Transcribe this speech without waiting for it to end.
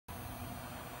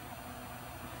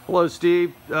Hello,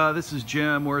 Steve. This is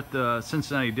Jim. We're at the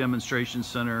Cincinnati Demonstration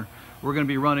Center. We're going to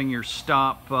be running your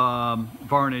stop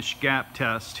varnish gap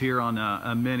test here on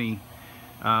a Mini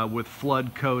with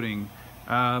flood coating.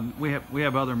 We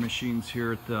have other machines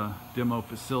here at the demo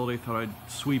facility. Thought I'd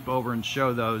sweep over and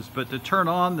show those. But to turn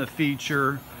on the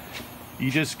feature, you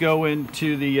just go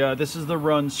into the this is the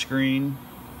run screen.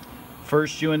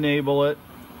 First you enable it,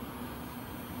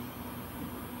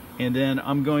 and then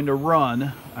I'm going to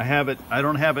run. I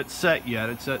don't have it set yet.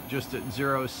 It's just at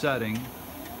 0 setting.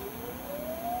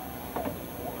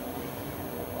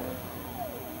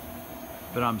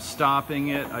 But I'm stopping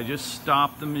it. I just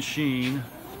stopped the machine,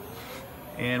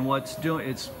 and what's doing,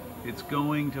 it's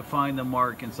going to find the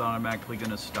mark, and it's automatically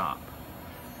going to stop.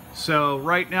 So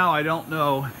right now I don't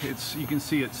know, you can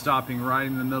see it stopping right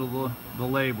in the middle of the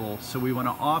label, so we want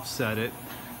to offset it.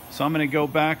 So I'm going to go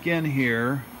back in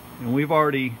here, and we've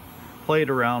already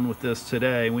played around with this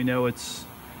today. We know it's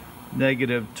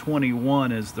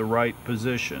 -21 is the right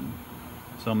position.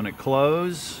 So I'm going to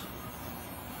close,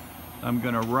 I'm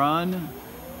going to run,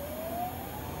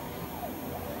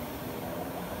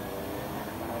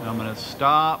 and I'm going to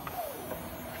stop,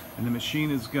 and the machine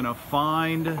is going to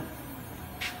find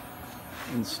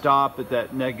and stop at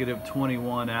that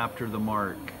 -21 after the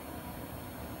mark.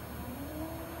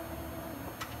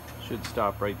 Should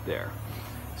stop right there.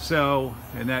 So,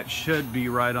 and that should be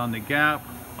right on the gap.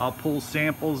 I'll pull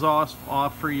samples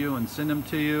off for you and send them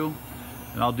to you.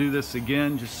 And I'll do this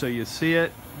again just so you see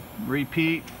it.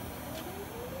 Repeat.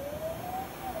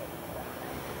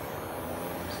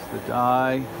 It's the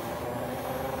die.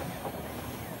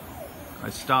 I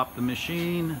stop the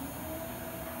machine.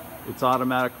 It's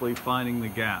automatically finding the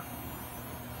gap.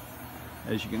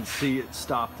 As you can see, it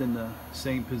stopped in the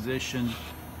same position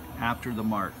after the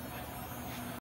mark.